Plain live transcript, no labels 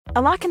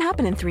A lot can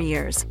happen in 3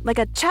 years, like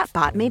a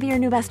chatbot may be your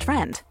new best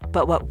friend.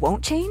 But what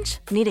won't change?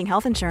 Needing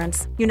health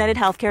insurance. United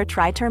Healthcare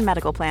Tri-Term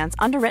Medical Plans,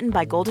 underwritten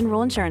by Golden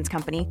Rule Insurance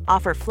Company,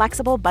 offer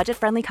flexible,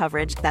 budget-friendly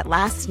coverage that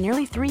lasts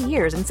nearly 3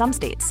 years in some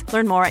states.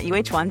 Learn more at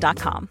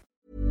uh1.com.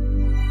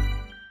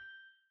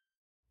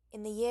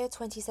 In the year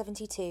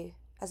 2072,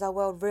 as our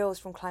world reels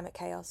from climate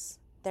chaos,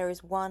 there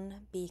is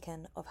one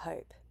beacon of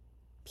hope: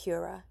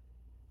 Pura,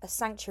 a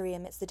sanctuary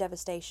amidst the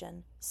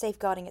devastation,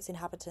 safeguarding its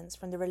inhabitants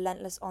from the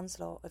relentless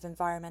onslaught of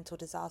environmental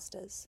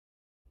disasters.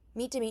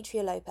 Meet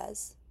Demetria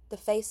Lopez, the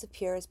face of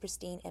Pura's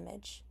pristine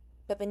image.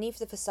 But beneath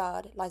the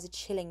facade lies a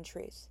chilling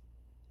truth.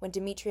 When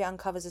Demetria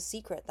uncovers a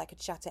secret that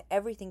could shatter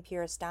everything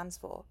Pura stands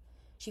for,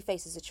 she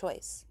faces a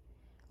choice: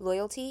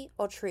 loyalty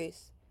or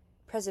truth,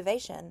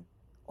 preservation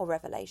or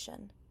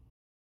revelation.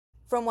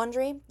 From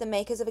Wondery, the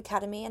makers of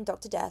Academy and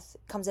Dr. Death,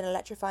 comes an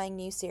electrifying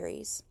new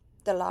series,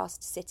 The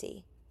Last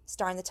City,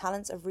 starring the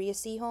talents of Rhea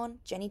Seehorn,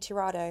 Jenny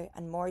Tirado,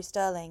 and Maury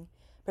Sterling.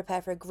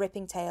 Prepare for a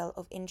gripping tale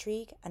of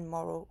intrigue and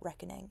moral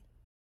reckoning.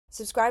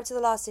 Subscribe to The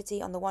Last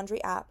City on the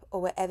Wondery app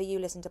or wherever you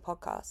listen to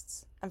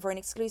podcasts. And for an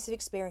exclusive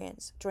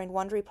experience, join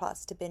Wondery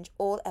Plus to binge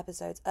all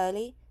episodes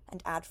early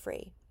and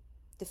ad-free.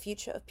 The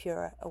future of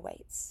Pura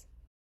awaits.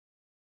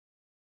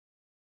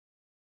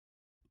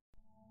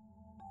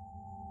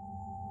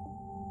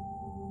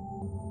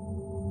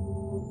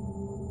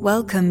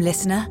 Welcome,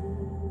 listener.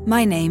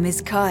 My name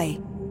is Kai.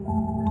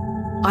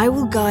 I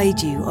will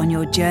guide you on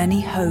your journey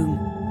home,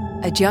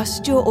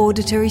 adjust your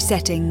auditory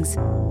settings,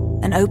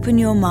 and open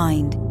your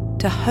mind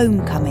to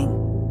Homecoming,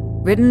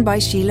 written by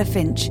Sheila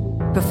Finch,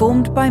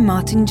 performed by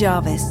Martin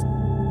Jarvis.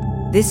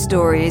 This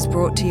story is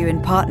brought to you in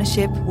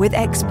partnership with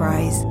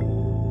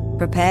XPRIZE.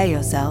 Prepare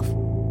yourself.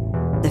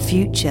 The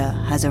future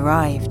has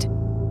arrived.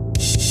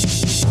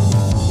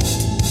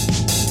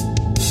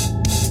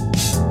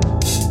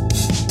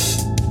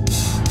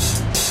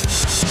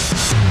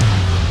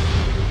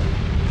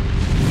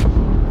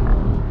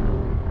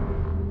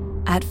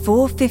 At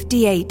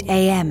 4:58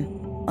 a.m.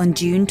 on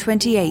June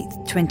 28,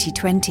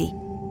 2020,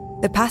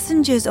 the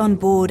passengers on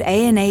board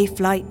ANA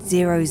Flight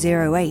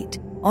 008,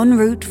 en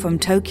route from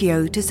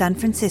Tokyo to San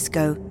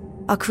Francisco,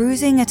 are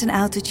cruising at an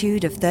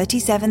altitude of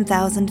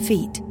 37,000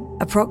 feet,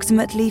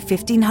 approximately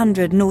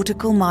 1,500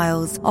 nautical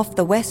miles off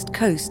the west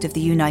coast of the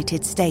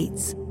United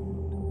States.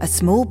 A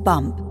small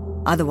bump,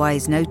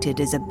 otherwise noted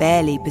as a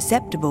barely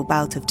perceptible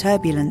bout of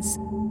turbulence,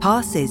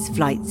 passes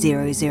Flight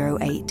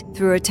 008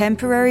 through a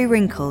temporary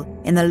wrinkle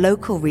in the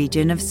local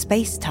region of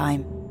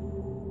space-time.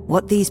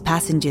 What these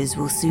passengers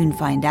will soon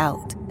find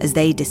out as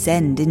they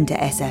descend into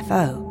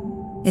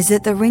SFO is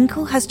that the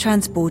wrinkle has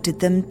transported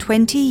them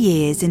 20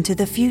 years into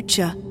the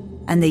future,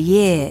 and the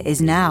year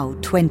is now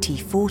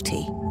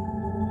 2040.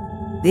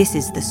 This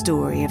is the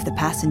story of the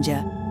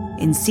passenger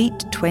in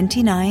seat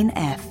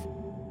 29F.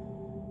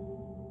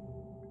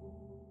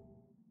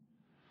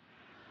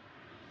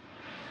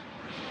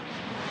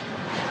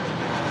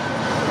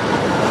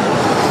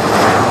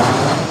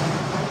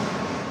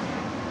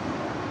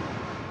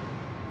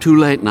 Too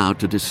late now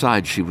to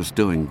decide she was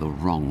doing the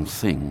wrong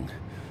thing.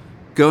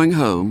 Going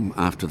home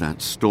after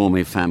that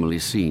stormy family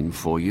scene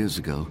 4 years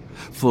ago,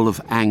 full of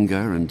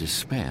anger and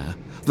despair,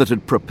 that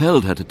had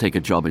propelled her to take a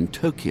job in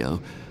Tokyo,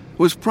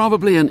 was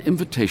probably an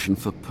invitation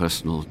for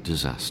personal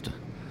disaster.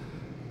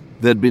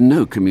 There'd been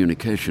no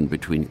communication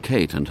between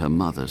Kate and her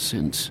mother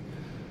since.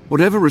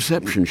 Whatever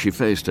reception she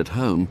faced at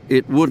home,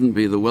 it wouldn't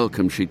be the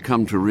welcome she'd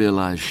come to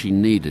realize she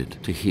needed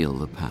to heal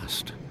the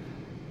past.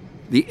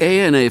 The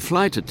ANA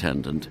flight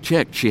attendant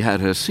checked she had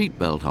her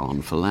seatbelt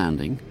on for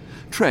landing,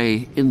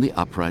 tray in the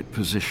upright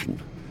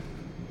position.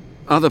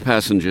 Other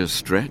passengers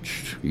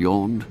stretched,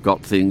 yawned,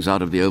 got things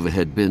out of the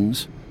overhead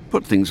bins,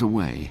 put things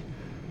away.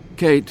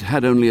 Kate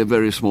had only a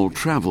very small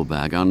travel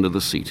bag under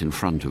the seat in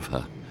front of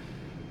her.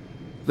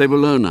 They were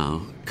low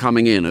now,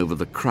 coming in over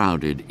the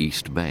crowded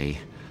East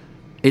Bay.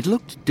 It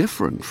looked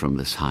different from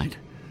this height.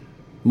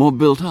 More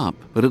built up,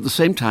 but at the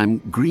same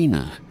time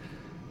greener.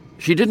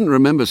 She didn't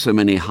remember so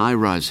many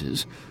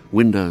high-rises,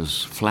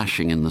 windows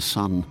flashing in the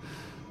sun.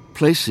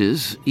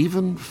 Places,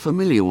 even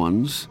familiar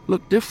ones,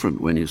 looked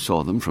different when you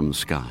saw them from the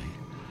sky.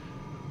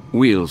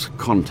 Wheels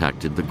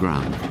contacted the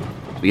ground.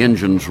 The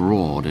engines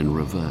roared in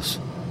reverse.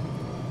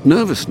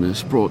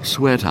 Nervousness brought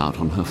sweat out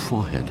on her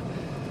forehead.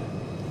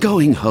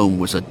 Going home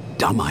was a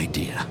dumb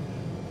idea.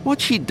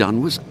 What she'd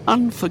done was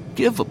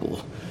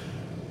unforgivable.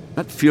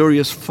 That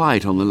furious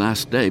fight on the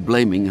last day,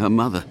 blaming her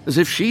mother, as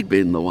if she'd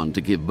been the one to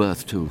give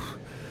birth to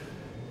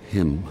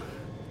him.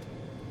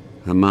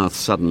 Her mouth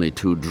suddenly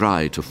too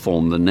dry to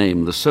form the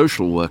name the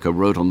social worker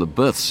wrote on the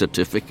birth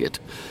certificate.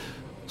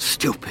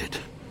 Stupid.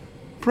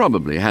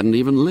 Probably hadn't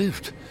even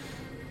lived.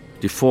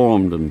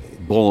 Deformed and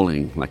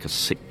bawling like a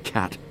sick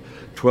cat.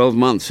 12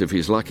 months if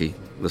he's lucky,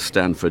 the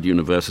Stanford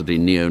University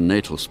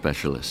neonatal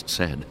specialist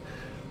said.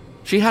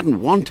 She hadn't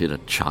wanted a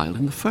child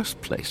in the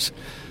first place.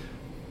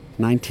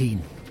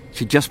 19.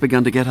 She'd just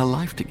begun to get her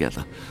life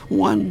together.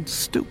 One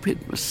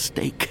stupid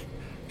mistake.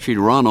 She'd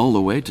run all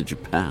the way to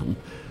Japan,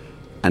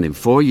 and in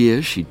 4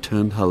 years she'd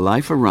turned her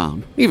life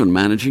around, even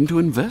managing to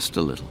invest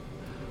a little.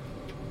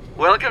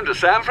 Welcome to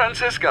San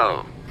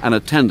Francisco, an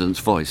attendant's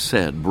voice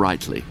said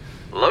brightly.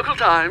 Local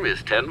time is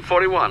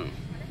 10:41.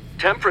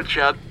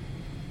 Temperature...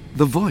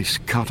 The voice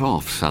cut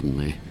off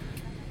suddenly.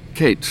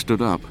 Kate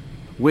stood up,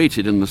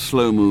 waited in the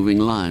slow-moving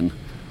line.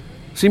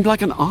 Seemed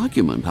like an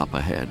argument up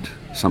ahead.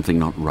 Something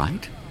not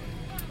right?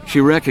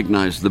 She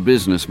recognized the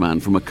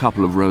businessman from a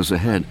couple of rows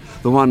ahead,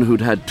 the one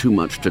who'd had too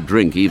much to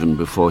drink even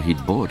before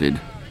he'd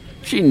boarded.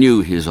 She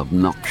knew his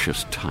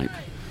obnoxious type.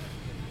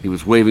 He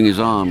was waving his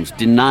arms,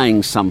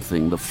 denying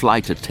something the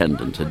flight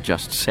attendant had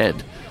just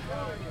said.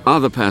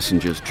 Other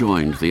passengers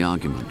joined the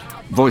argument.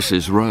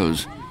 Voices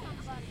rose.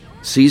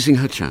 Seizing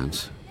her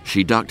chance,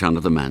 she ducked under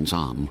the man's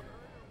arm.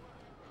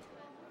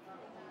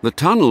 The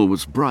tunnel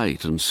was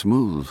bright and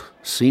smooth,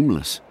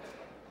 seamless.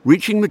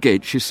 Reaching the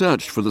gate, she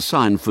searched for the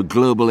sign for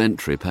global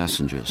entry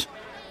passengers.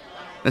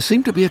 There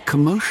seemed to be a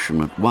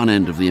commotion at one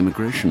end of the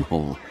immigration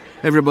hall.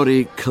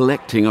 Everybody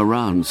collecting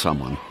around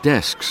someone,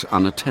 desks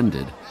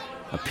unattended,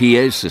 a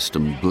PA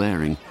system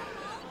blaring.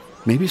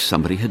 Maybe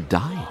somebody had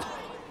died.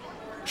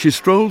 She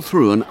strolled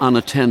through an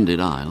unattended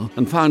aisle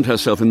and found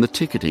herself in the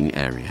ticketing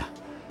area.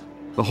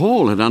 The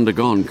hall had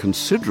undergone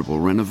considerable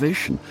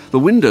renovation. The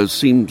windows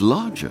seemed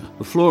larger,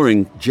 the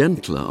flooring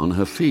gentler on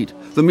her feet.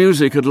 The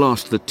music had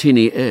lost the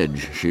tinny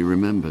edge she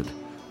remembered.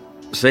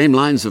 Same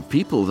lines of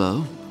people,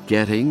 though,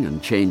 getting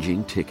and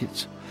changing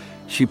tickets.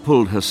 She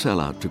pulled her cell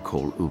out to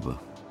call Uber.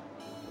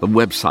 The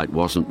website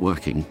wasn't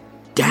working.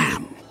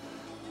 Damn!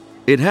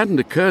 It hadn't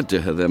occurred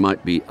to her there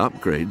might be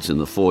upgrades in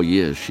the 4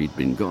 years she'd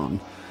been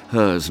gone.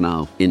 Hers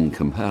now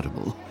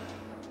incompatible.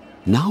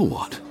 Now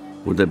what?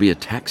 Would there be a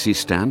taxi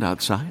stand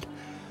outside?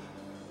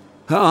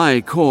 Her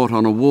eye caught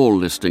on a wall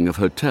listing of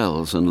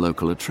hotels and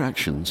local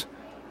attractions.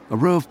 A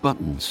row of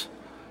buttons.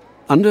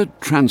 Under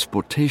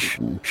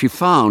transportation, she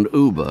found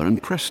Uber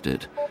and pressed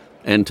it.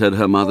 Entered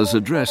her mother's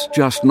address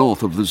just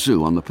north of the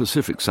zoo on the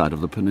Pacific side of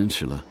the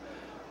peninsula.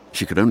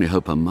 She could only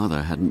hope her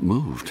mother hadn't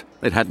moved.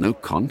 They'd had no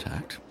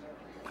contact.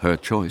 Her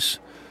choice.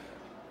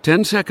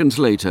 10 seconds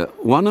later,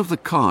 one of the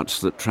carts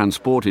that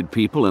transported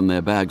people and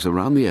their bags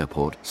around the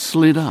airport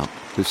slid up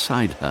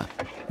beside her.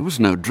 There was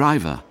no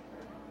driver.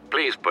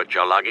 Please put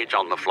your luggage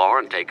on the floor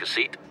and take a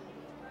seat.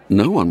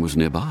 No one was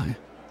nearby.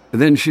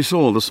 Then she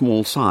saw the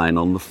small sign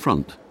on the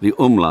front, the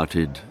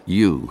umlauted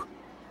U.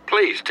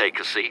 Please take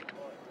a seat.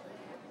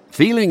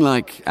 Feeling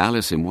like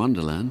Alice in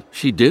Wonderland,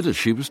 she did as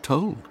she was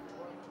told.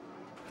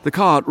 The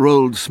cart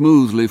rolled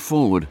smoothly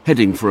forward,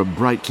 heading for a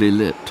brightly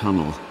lit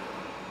tunnel.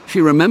 She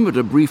remembered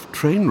a brief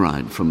train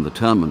ride from the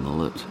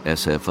terminal at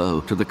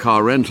SFO to the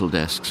car rental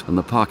desks and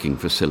the parking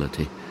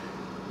facility.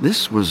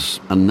 This was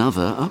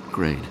another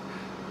upgrade.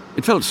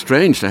 It felt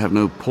strange to have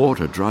no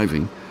porter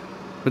driving,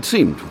 but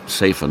seemed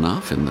safe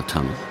enough in the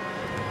tunnel.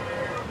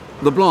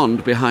 The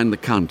blonde behind the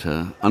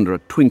counter, under a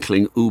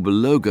twinkling Uber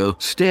logo,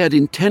 stared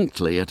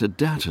intently at a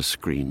data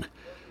screen.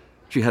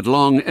 She had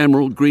long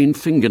emerald green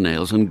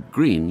fingernails and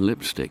green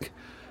lipstick.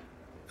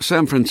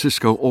 San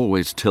Francisco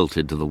always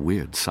tilted to the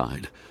weird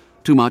side.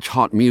 Too much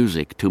hot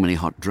music, too many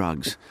hot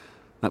drugs.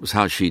 That was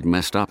how she'd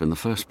messed up in the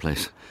first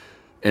place.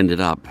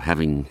 Ended up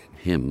having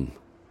him.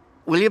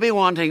 Will you be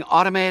wanting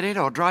automated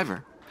or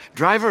driver?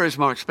 Driver is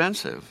more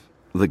expensive,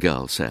 the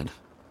girl said.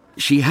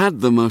 She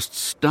had the most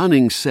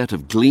stunning set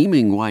of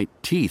gleaming white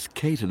teeth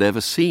Kate had ever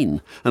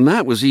seen, and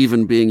that was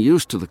even being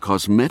used to the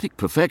cosmetic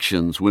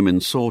perfections women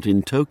sought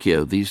in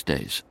Tokyo these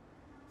days.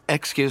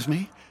 Excuse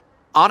me?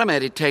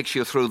 Automated takes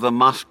you through the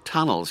musk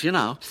tunnels, you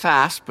know,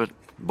 fast but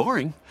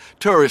boring.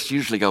 Tourists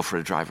usually go for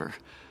a driver.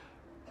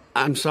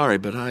 I'm sorry,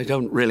 but I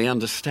don't really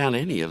understand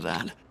any of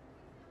that.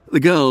 The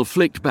girl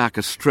flicked back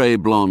a stray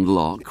blonde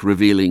lock,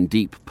 revealing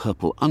deep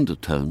purple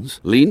undertones,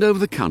 leaned over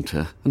the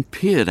counter and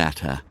peered at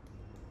her.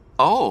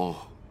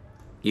 Oh,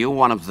 you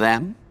one of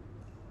them?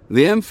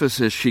 The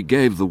emphasis she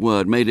gave the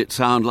word made it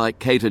sound like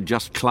Kate had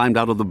just climbed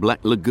out of the Black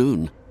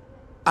Lagoon.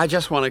 I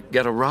just want to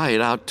get a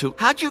ride out to...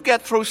 How'd you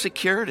get through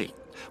security?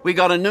 We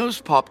got a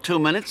news pop 2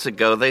 minutes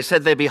ago. They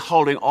said they'd be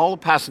holding all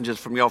passengers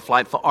from your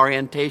flight for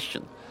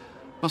orientation.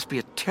 Must be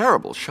a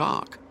terrible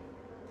shock.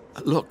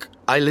 Look,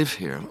 I live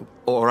here,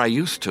 or I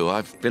used to.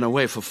 I've been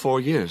away for 4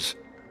 years.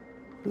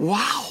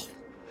 Wow!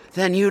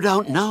 Then you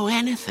don't know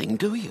anything,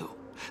 do you?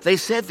 They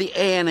said the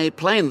ANA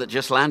plane that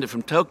just landed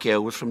from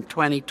Tokyo was from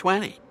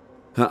 2020.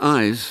 Her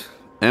eyes,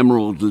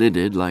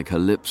 emerald-lidded like her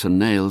lips and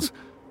nails,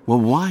 were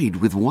wide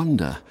with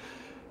wonder.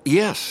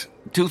 Yes,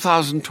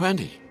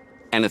 2020.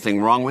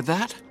 Anything wrong with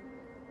that?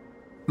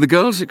 The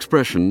girl's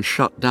expression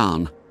shut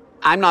down.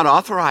 I'm not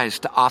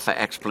authorized to offer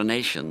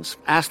explanations.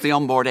 Ask the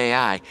onboard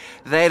AI.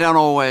 They don't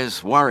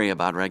always worry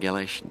about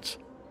regulations.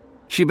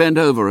 She bent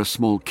over a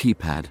small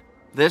keypad.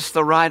 This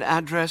the right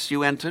address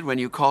you entered when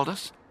you called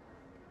us?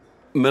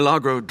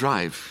 Milagro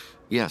Drive.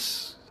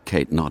 Yes,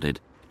 Kate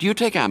nodded. Do you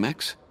take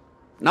Amex?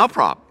 No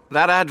prob.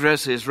 That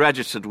address is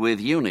registered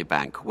with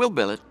Unibank. We'll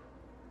bill it.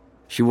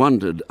 She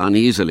wondered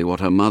uneasily what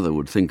her mother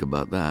would think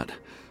about that.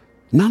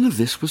 None of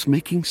this was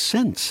making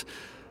sense.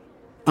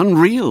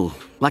 Unreal,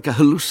 like a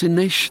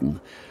hallucination.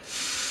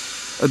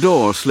 A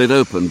door slid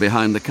open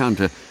behind the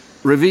counter.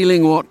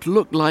 revealing what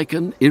looked like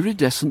an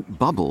iridescent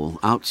bubble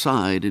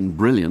outside in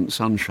brilliant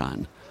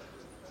sunshine.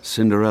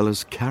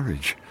 Cinderella's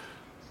carriage.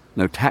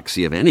 No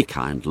taxi of any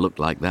kind looked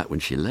like that when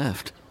she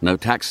left. No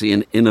taxi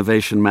in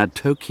innovation-mad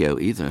Tokyo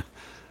either.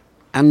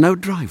 And no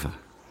driver.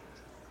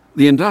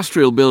 The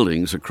industrial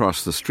buildings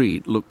across the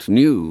street looked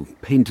new,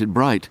 painted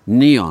bright,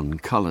 neon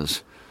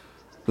colours.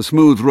 The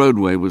smooth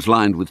roadway was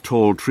lined with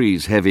tall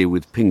trees heavy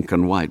with pink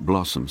and white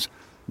blossoms.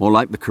 More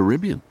like the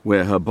Caribbean,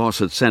 where her boss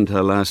had sent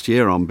her last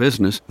year on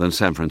business, than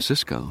San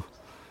Francisco.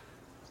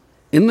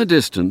 In the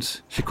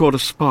distance, she caught a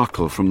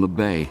sparkle from the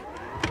bay.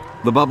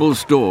 The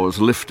bubble's doors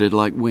lifted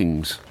like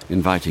wings,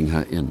 inviting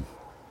her in.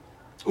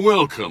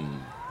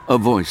 "Welcome," a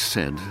voice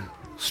said.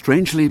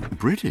 Strangely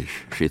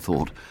British, she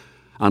thought,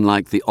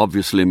 unlike the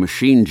obviously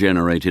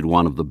machine-generated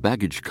one of the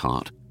baggage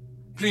cart.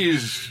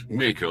 "Please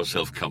make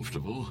yourself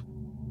comfortable."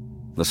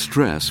 The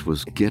stress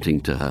was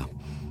getting to her.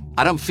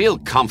 I don't feel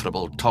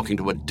comfortable talking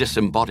to a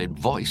disembodied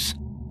voice.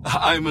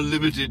 "I'm a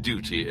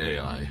limited-duty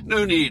AI.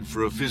 No need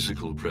for a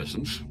physical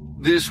presence.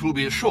 This will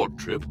be a short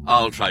trip.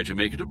 I'll try to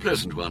make it a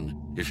pleasant one.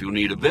 If you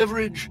need a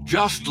beverage,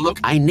 just look."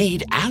 I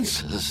need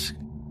answers.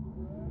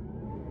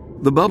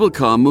 The bubble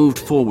car moved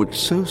forward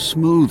so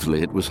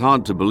smoothly it was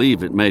hard to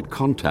believe it made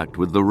contact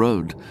with the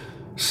road.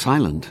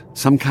 Silent,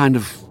 some kind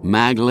of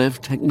maglev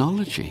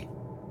technology.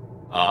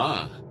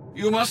 "Ah,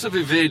 you must have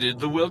evaded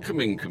the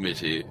welcoming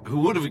committee,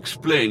 who would have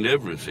explained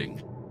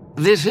everything."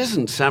 This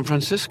isn't San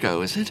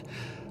Francisco, is it?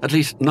 At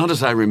least not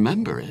as I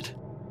remember it.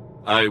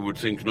 "I would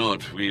think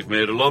not. We've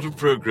made a lot of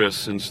progress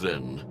since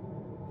then."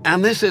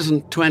 And this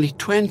isn't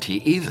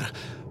 2020 either,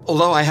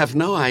 although I have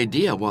no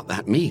idea what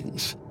that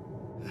means.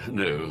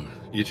 "No,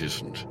 it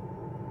isn't."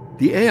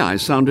 The AI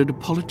sounded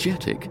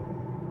apologetic.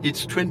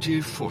 "It's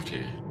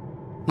 2040.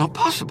 Not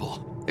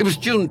possible. It was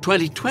June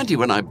 2020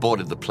 when I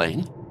boarded the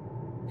plane.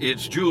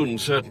 "It's June,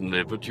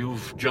 certainly, but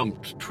you've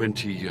jumped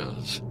 20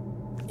 years.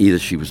 Either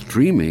she was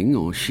dreaming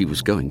or she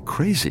was going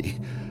crazy.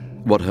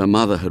 What her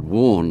mother had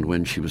warned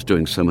when she was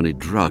doing so many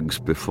drugs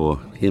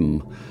before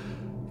him.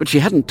 But she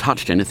hadn't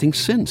touched anything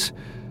since.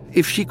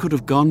 If she could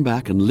have gone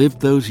back and lived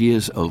those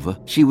years over,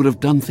 she would have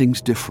done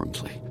things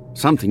differently.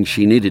 Something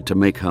she needed to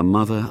make her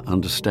mother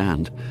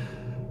understand.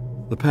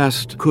 The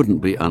past couldn't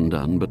be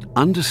undone, but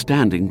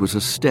understanding was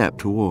a step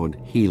toward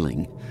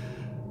healing.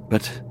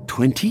 But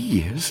 20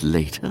 years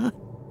later?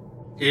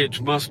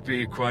 It must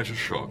be quite a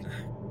shock,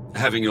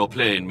 having your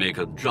plane make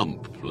a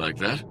jump like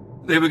that.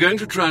 They were going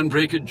to try and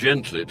break it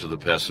gently to the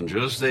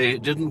passengers. They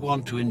didn't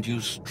want to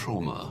induce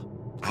trauma.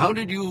 How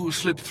did you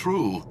slip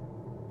through?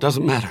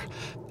 Doesn't matter.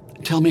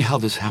 Tell me how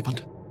this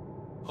happened.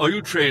 Are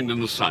you trained in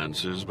the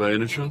sciences by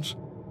any chance?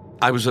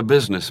 I was a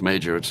business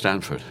major at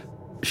Stanford.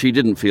 She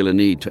didn't feel a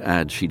need to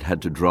add she'd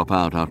had to drop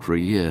out after a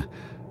year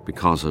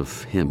because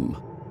of him.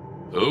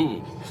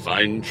 Oh,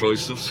 fine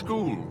choice of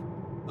school.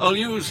 I'll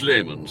use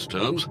layman's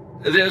terms.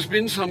 There's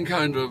been some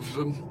kind of...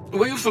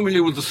 were you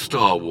familiar with the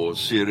Star Wars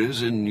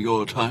series in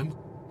your time?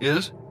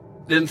 Yes?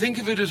 Then think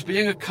of it as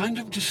being a kind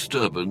of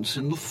disturbance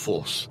in the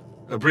Force.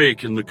 A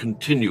break in the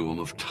continuum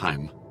of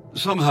time.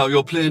 Somehow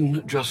your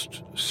plane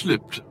just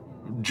slipped.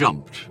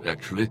 Jumped,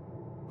 actually.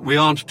 We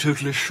aren't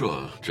totally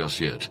sure just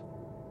yet.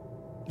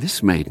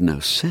 This made no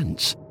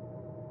sense.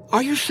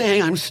 Are you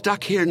saying I'm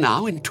stuck here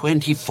now in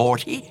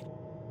 2040?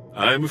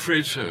 I'm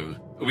afraid so.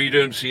 We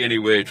don't see any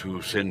way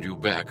to send you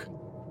back.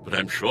 But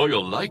I'm sure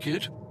you'll like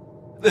it.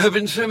 There have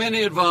been so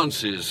many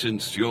advances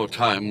since your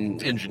time.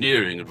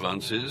 Engineering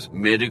advances,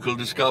 medical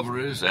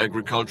discoveries,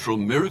 agricultural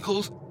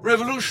miracles,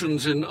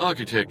 revolutions in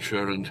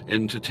architecture and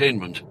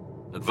entertainment,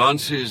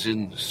 advances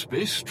in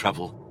space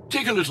travel.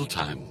 Take a little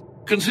time.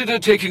 Consider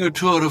taking a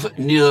tour of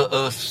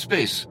near-Earth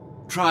space.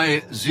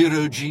 Try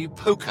zero-G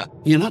poker.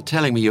 You're not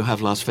telling me you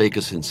have Las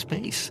Vegas in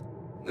space?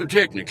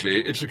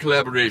 Technically, it's a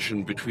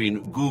collaboration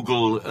between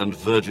Google and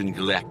Virgin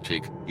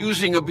Galactic,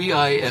 using a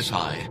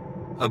BISI,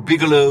 a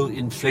Bigelow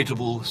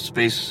Inflatable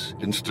Space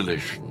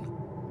Installation.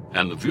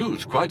 And the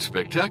view's quite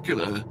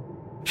spectacular.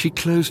 She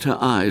closed her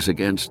eyes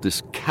against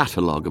this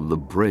catalogue of the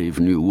brave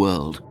new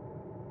world.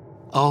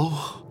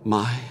 Oh,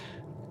 my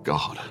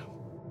God.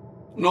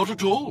 Not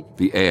at all,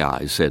 the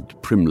AI said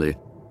primly.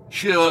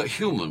 Sheer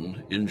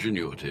human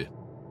ingenuity.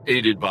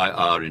 Aided by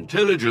our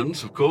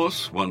intelligence, of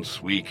course,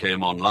 once we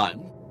came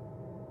online.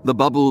 The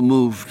bubble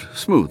moved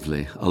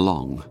smoothly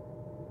along.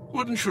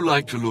 Wouldn't you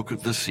like to look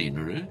at the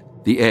scenery?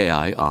 The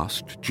AI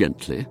asked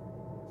gently.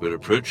 We're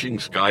approaching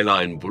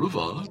Skyline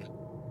Boulevard.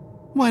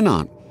 Why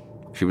not?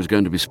 She was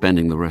going to be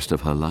spending the rest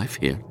of her life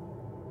here.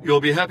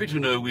 You'll be happy to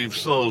know we've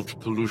solved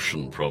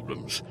pollution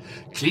problems.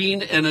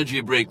 Clean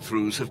energy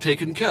breakthroughs have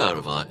taken care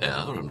of our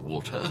air and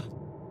water.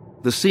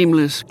 The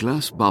seamless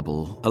glass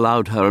bubble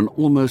allowed her an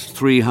almost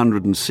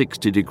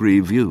 360-degree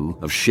view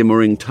of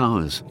shimmering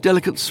towers,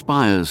 delicate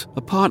spires,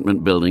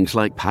 apartment buildings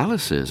like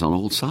palaces on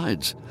all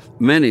sides.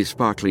 Many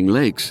sparkling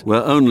lakes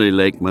where only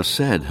Lake Merced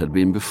had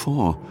been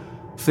before,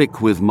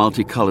 thick with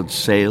multicolored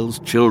sails,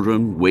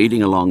 children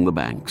wading along the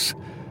banks.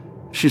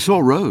 She saw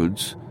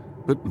roads,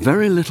 but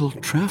very little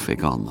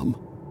traffic on them.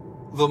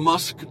 The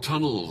Musk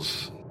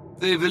tunnels.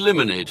 They've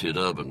eliminated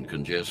urban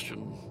congestion.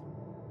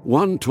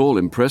 One tall,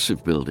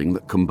 impressive building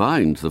that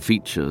combined the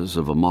features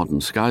of a modern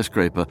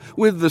skyscraper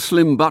with the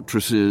slim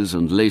buttresses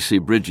and lacy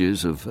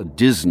bridges of a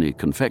Disney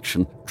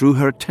confection drew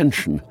her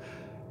attention.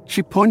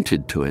 She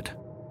pointed to it.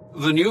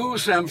 The new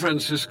San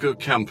Francisco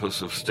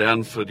campus of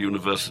Stanford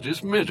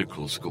University's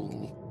medical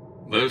school.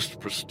 Most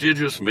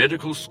prestigious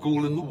medical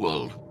school in the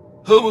world.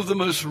 Home of the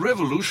most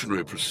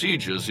revolutionary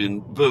procedures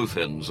in both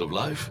ends of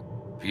life.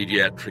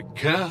 Pediatric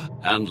care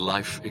and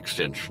life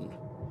extension.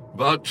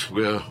 But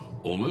we're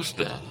almost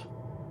there.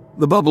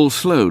 The bubble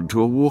slowed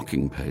to a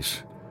walking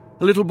pace.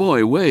 A little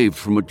boy waved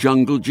from a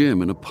jungle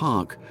gym in a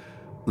park.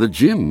 The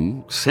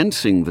gym,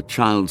 sensing the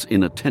child's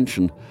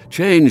inattention,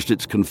 changed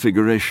its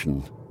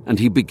configuration, and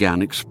he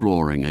began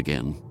exploring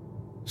again.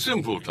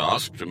 Simple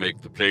task to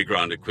make the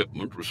playground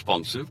equipment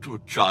responsive to a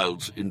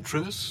child's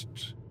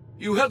interest.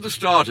 You had the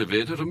start of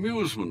it at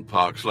amusement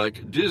parks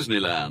like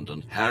Disneyland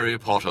and Harry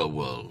Potter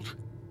World.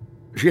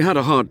 She had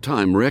a hard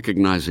time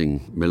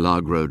recognizing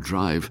Milagro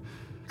Drive.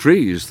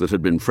 Trees that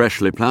had been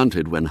freshly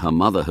planted when her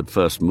mother had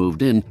first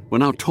moved in were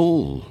now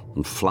tall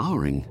and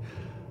flowering,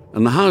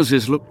 and the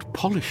houses looked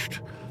polished,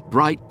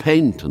 bright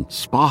paint and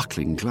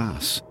sparkling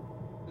glass.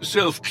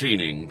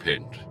 Self-cleaning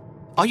paint.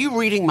 Are you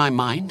reading my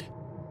mind?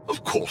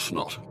 Of course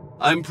not.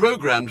 I'm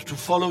programmed to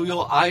follow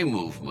your eye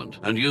movement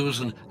and use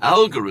an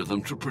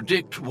algorithm to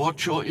predict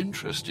what you're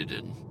interested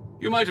in.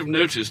 You might have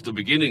noticed the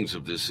beginnings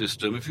of this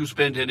system if you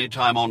spent any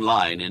time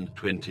online in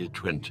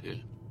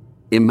 2020.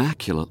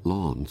 Immaculate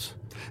lawns.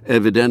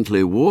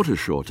 Evidently, water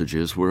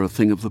shortages were a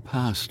thing of the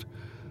past.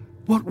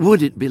 What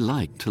would it be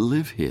like to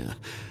live here?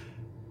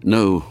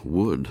 No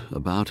would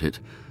about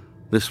it.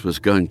 This was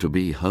going to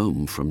be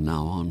home from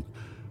now on.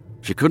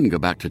 She couldn't go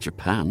back to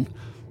Japan.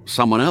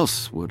 Someone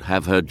else would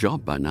have her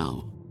job by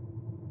now.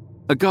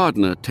 A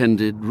gardener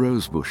tended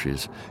rose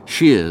bushes,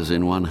 shears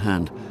in one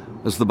hand,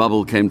 as the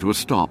bubble came to a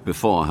stop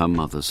before her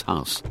mother's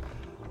house.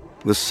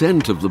 The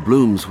scent of the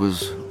blooms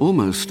was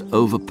almost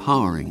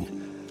overpowering.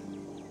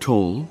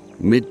 Tall,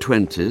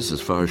 mid-20s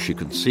as far as she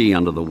could see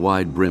under the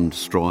wide-brimmed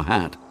straw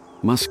hat,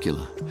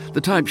 muscular,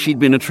 the type she'd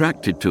been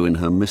attracted to in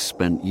her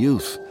misspent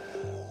youth.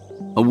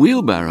 A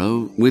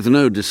wheelbarrow with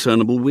no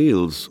discernible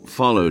wheels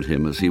followed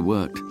him as he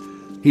worked.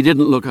 He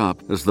didn't look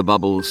up as the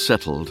bubble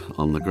settled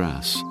on the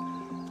grass.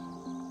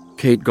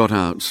 Kate got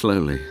out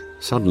slowly,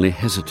 suddenly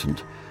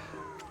hesitant.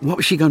 What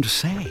was she going to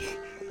say?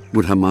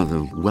 Would her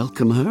mother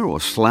welcome her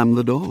or slam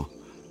the door?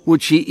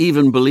 Would she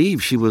even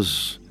believe she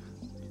was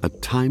a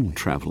time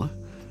traveler?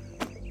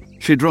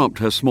 She dropped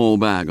her small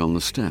bag on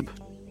the step,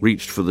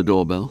 reached for the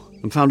doorbell,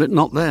 and found it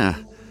not there.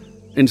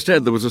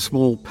 Instead, there was a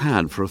small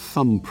pad for a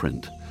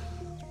thumbprint.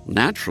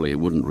 Naturally, it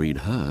wouldn't read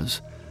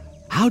hers.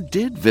 How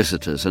did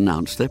visitors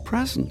announce their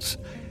presence?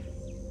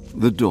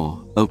 The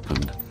door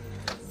opened.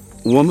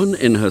 Woman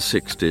in her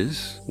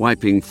 60s,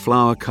 wiping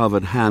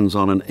flower-covered hands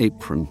on an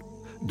apron.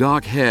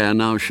 Dark hair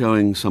now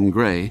showing some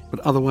grey,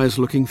 but otherwise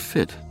looking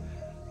fit.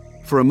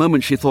 For a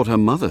moment she thought her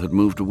mother had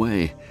moved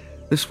away.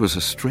 This was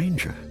a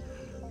stranger.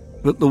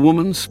 But the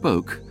woman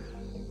spoke,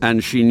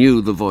 and she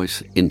knew the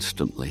voice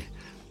instantly.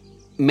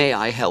 "May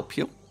I help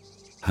you?"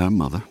 Her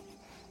mother,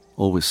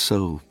 always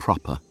so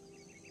proper.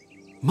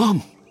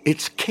 "Mom,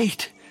 it's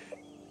Kate."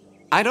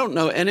 "I don't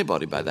know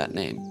anybody by that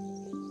name."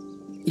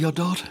 "Your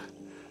daughter.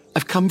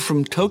 I've come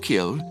from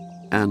Tokyo,"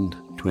 and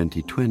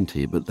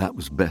 2020, but that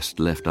was best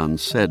left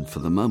unsaid for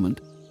the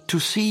moment, "to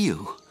see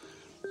you."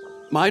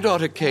 "My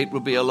daughter Kate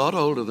will be a lot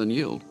older than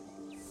you."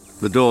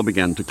 The door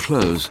began to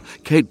close.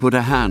 Kate put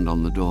her hand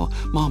on the door.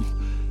 "Mom,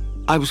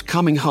 I was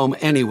coming home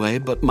anyway,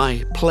 but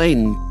my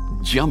plane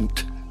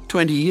jumped.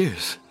 20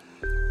 years.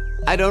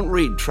 I don't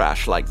read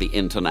trash like the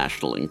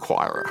International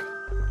Enquirer."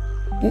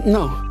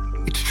 "No,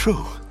 it's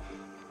true.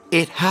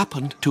 It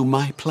happened to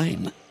my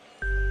plane."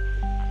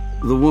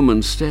 The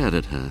woman stared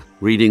at her,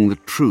 reading the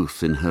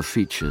truth in her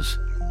features.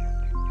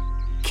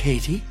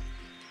 "Katie?"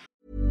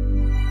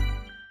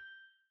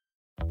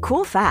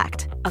 Cool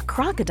fact, a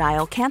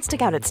crocodile can't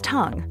stick out its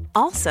tongue.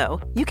 Also,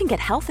 you can get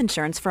health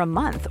insurance for a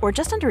month or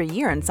just under a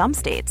year in some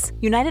states.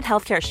 United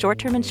Healthcare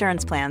short-term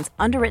insurance plans,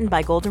 underwritten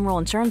by Golden Rule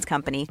Insurance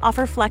Company,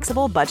 offer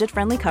flexible,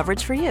 budget-friendly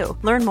coverage for you.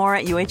 Learn more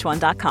at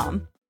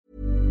uh1.com.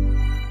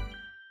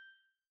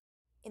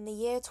 In the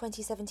year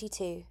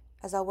 2072,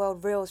 as our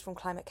world reels from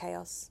climate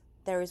chaos,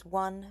 there is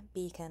one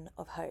beacon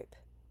of hope: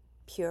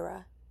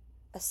 Pura,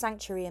 a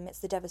sanctuary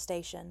amidst the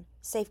devastation,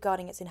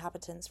 safeguarding its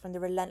inhabitants from the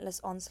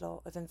relentless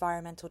onslaught of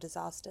environmental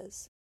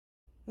disasters.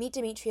 Meet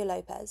Demetria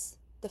Lopez,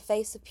 the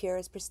face of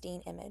Pura's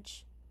pristine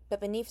image.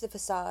 But beneath the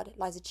facade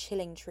lies a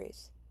chilling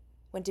truth.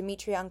 When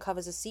Demetria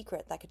uncovers a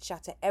secret that could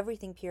shatter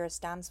everything Pura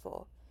stands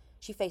for,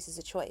 she faces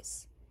a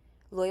choice: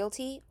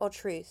 loyalty or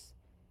truth,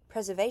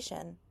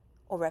 preservation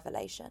or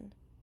revelation.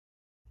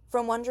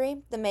 From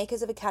Wondery, the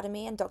makers of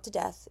Academy and Dr.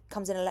 Death,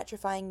 comes an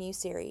electrifying new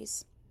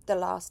series, The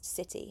Last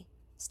City,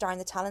 starring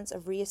the talents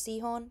of Rhea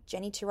Seehorn,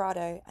 Jenny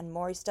Tirado, and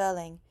Maury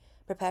Sterling.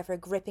 Prepare for a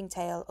gripping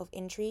tale of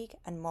intrigue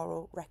and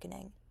moral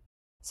reckoning.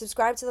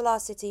 Subscribe to The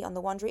Last City on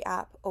the Wondery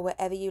app or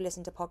wherever you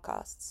listen to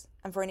podcasts.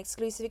 And for an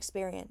exclusive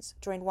experience,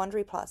 join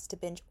Wondery Plus to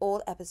binge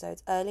all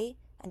episodes early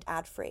and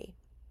ad-free.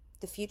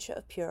 The future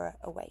of Pura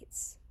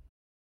awaits.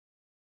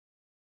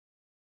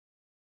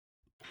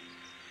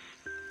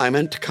 I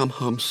meant to come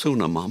home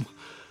sooner, Mum.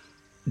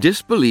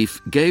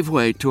 Disbelief gave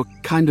way to a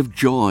kind of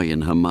joy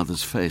in her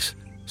mother's face,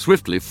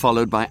 swiftly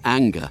followed by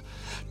anger.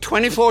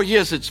 24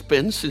 years it's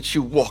been since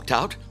you walked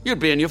out. You'd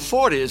be in your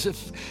 40s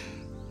if...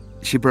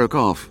 She broke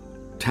off,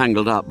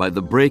 tangled up by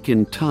the break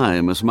in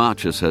time as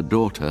much as her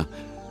daughter.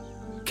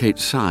 Kate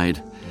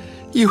sighed.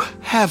 You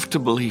have to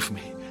believe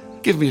me.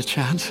 Give me a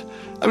chance.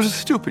 I was a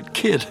stupid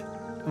kid.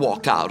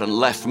 Walked out and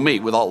left me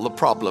with all the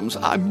problems.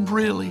 I'm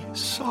really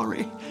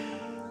sorry.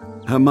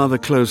 Her mother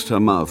closed her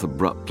mouth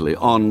abruptly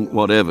on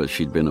whatever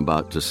she'd been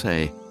about to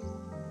say.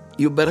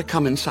 You better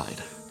come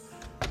inside.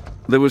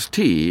 There was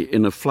tea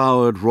in a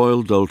flowered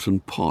Royal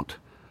Doulton pot,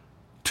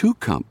 2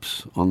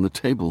 cups on the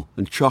table,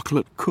 and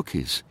chocolate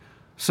cookies.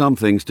 Some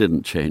things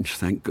didn't change,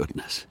 thank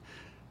goodness.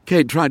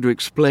 Kate tried to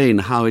explain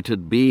how it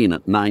had been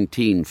at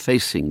 19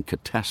 facing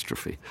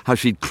catastrophe, how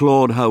she'd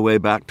clawed her way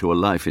back to a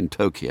life in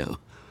Tokyo.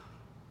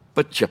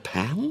 But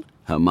Japan?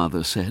 Her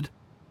mother said.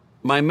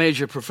 My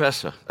major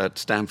professor at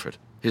Stanford,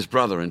 his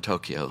brother in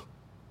Tokyo.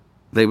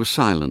 They were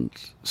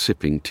silent,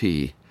 sipping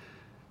tea.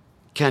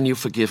 Can you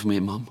forgive me,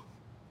 Mum?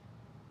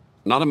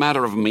 Not a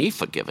matter of me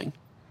forgiving.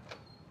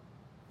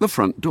 The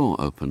front door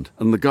opened,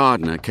 and the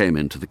gardener came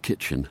into the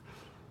kitchen.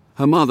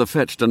 Her mother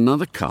fetched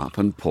another cup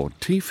and poured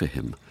tea for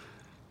him.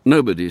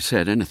 Nobody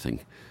said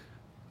anything.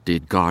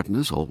 Did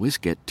gardeners always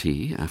get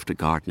tea after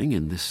gardening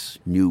in this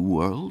new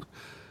world?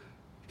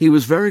 He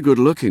was very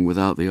good-looking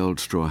without the old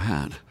straw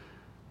hat.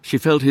 She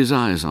felt his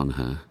eyes on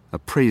her,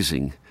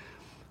 appraising.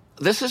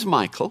 This is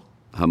Michael,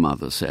 her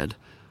mother said.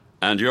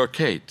 And you're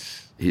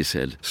Kate, he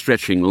said,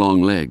 stretching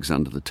long legs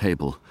under the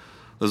table.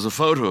 There's a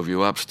photo of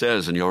you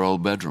upstairs in your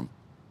old bedroom.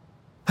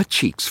 Her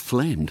cheeks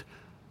flamed.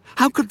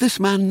 How could this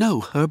man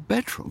know her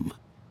bedroom?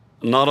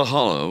 Not a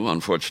hollow,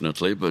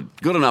 unfortunately,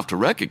 but good enough to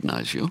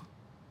recognize you.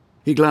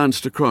 He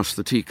glanced across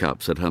the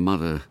teacups at her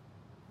mother.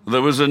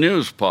 There was a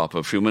news pop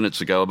a few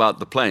minutes ago about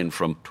the plane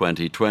from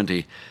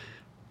 2020.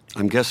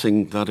 I'm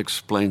guessing that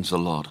explains a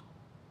lot.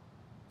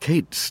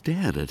 Kate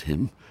stared at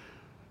him.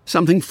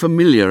 Something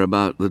familiar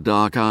about the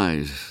dark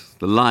eyes,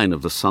 the line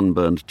of the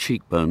sunburned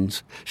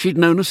cheekbones. She'd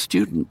known a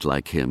student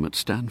like him at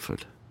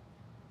Stanford.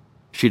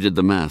 She did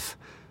the math.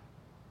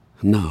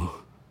 No,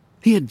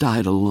 he had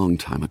died a long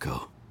time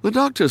ago. The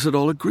doctors had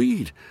all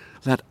agreed.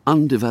 That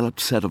undeveloped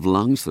set of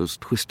lungs, those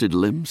twisted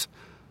limbs.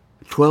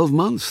 12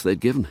 months they'd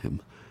given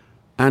him.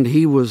 And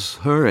he was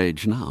her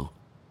age now.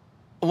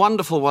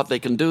 Wonderful what they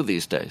can do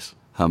these days,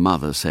 her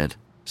mother said.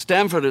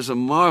 Stanford is a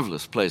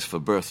marvelous place for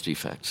birth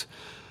defects.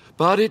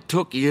 But it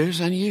took years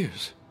and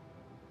years.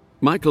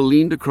 Michael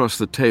leaned across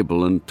the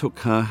table and took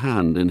her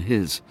hand in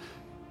his.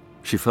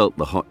 She felt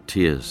the hot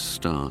tears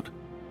start.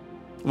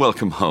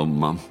 Welcome home,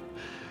 Mum.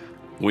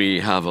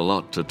 We have a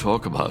lot to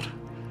talk about.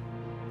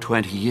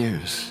 20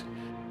 years.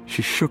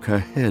 She shook her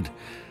head.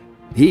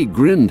 He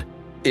grinned.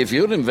 If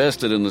you'd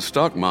invested in the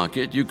stock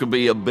market, you could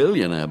be a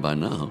billionaire by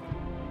now.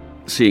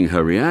 Seeing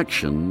her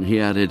reaction, he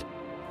added,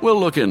 We'll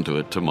look into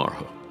it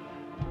tomorrow.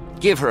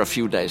 Give her a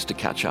few days to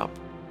catch up.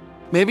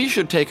 Maybe you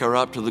should take her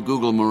up to the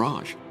Google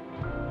Mirage.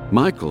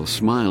 Michael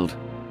smiled.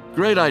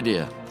 Great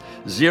idea.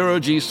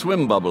 Zero-G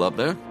swim bubble up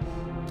there.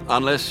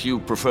 Unless you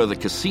prefer the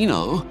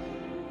casino.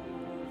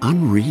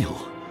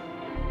 Unreal.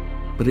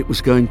 But it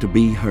was going to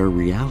be her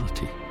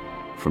reality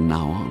from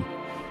now on.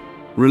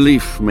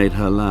 Relief made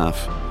her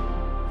laugh.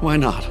 Why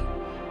not?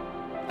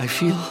 I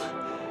feel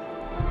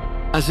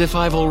as if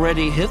I've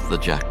already hit the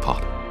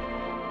jackpot.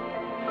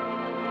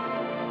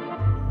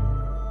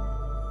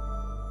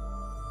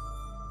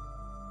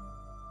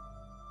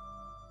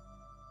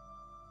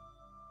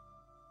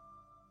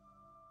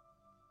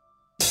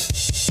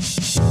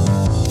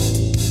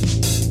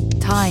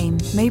 Time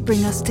may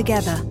bring us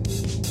together.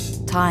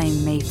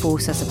 Time may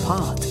force us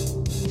apart.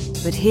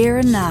 But here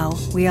and now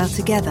we are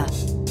together.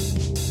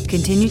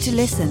 Continue to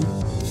listen,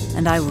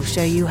 and I will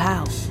show you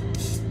how.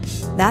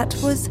 That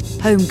was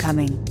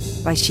Homecoming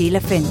by Sheila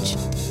Finch,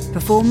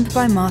 performed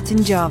by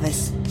Martin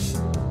Jarvis.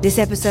 This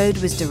episode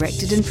was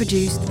directed and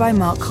produced by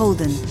Mark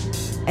Holden,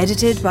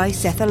 edited by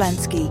Seth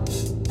Olansky,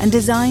 and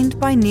designed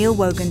by Neil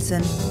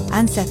Woganson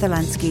and Seth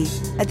Olansky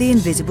at the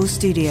Invisible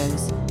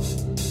Studios.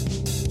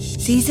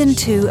 Season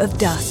 2 of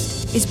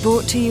Dust is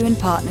brought to you in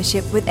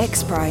partnership with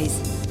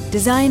XPRIZE,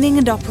 designing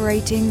and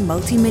operating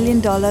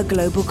multi-million-dollar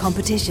global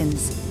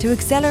competitions to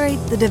accelerate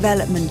the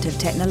development of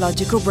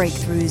technological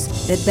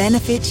breakthroughs that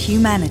benefit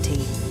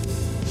humanity.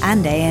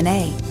 And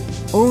ANA,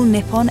 All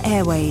Nippon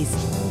Airways.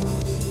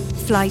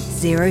 Flight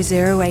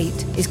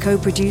 008 is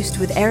co-produced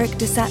with Eric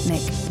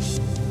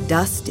Desatnik.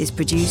 Dust is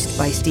produced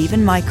by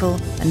Stephen Michael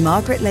and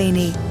Margaret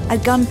Laney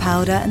at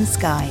Gunpowder and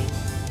Sky.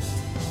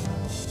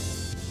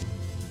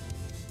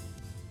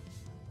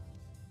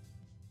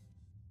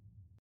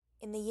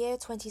 In the year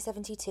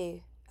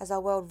 2072, as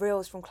our world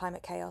reels from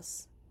climate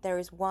chaos, there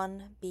is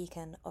one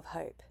beacon of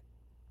hope: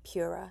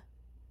 Pura,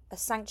 a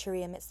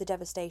sanctuary amidst the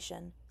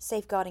devastation,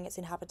 safeguarding its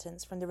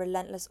inhabitants from the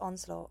relentless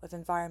onslaught of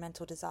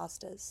environmental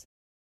disasters.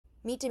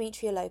 Meet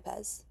Demetria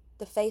Lopez,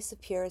 the face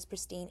of Pura's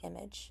pristine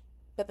image.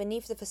 But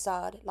beneath the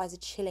facade lies a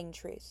chilling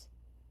truth.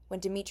 When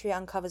Demetria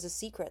uncovers a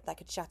secret that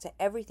could shatter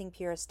everything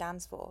Pura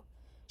stands for,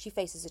 she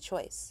faces a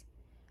choice: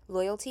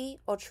 loyalty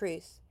or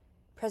truth,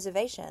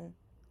 preservation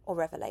or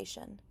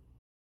revelation.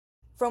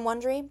 From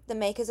Wondery, the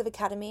makers of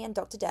Academy and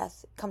Dr.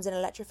 Death, comes an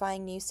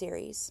electrifying new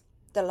series,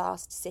 The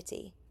Last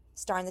City,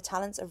 starring the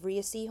talents of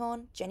Rhea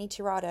Seehorn, Jenny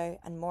Tirado,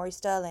 and Maury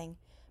Sterling.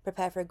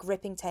 Prepare for a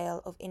gripping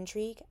tale of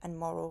intrigue and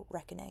moral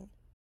reckoning.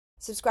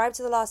 Subscribe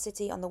to The Last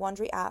City on the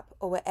Wondery app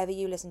or wherever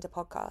you listen to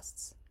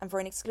podcasts. And for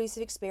an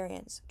exclusive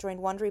experience, join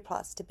Wondery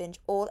Plus to binge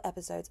all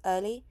episodes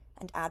early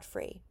and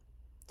ad-free.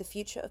 The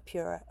future of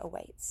Pura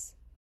awaits.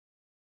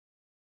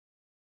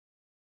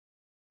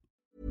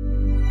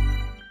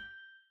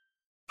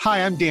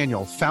 Hi, I'm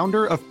Daniel,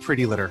 founder of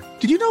Pretty Litter.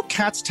 Did you know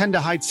cats tend to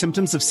hide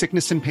symptoms of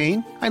sickness and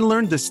pain? I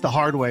learned this the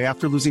hard way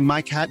after losing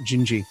my cat,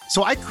 Gingy.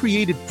 So I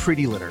created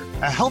Pretty Litter,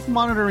 a health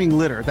monitoring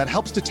litter that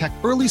helps detect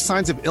early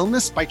signs of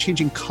illness by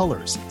changing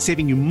colors,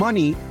 saving you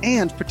money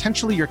and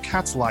potentially your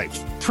cat's life.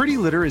 Pretty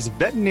Litter is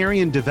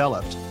veterinarian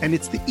developed, and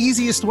it's the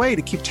easiest way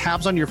to keep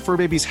tabs on your fur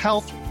baby's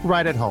health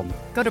right at home.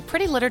 Go to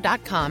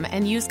prettylitter.com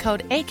and use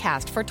code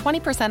ACAST for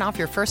 20% off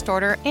your first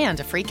order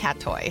and a free cat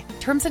toy.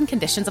 Terms and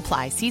conditions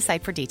apply. See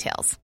site for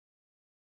details.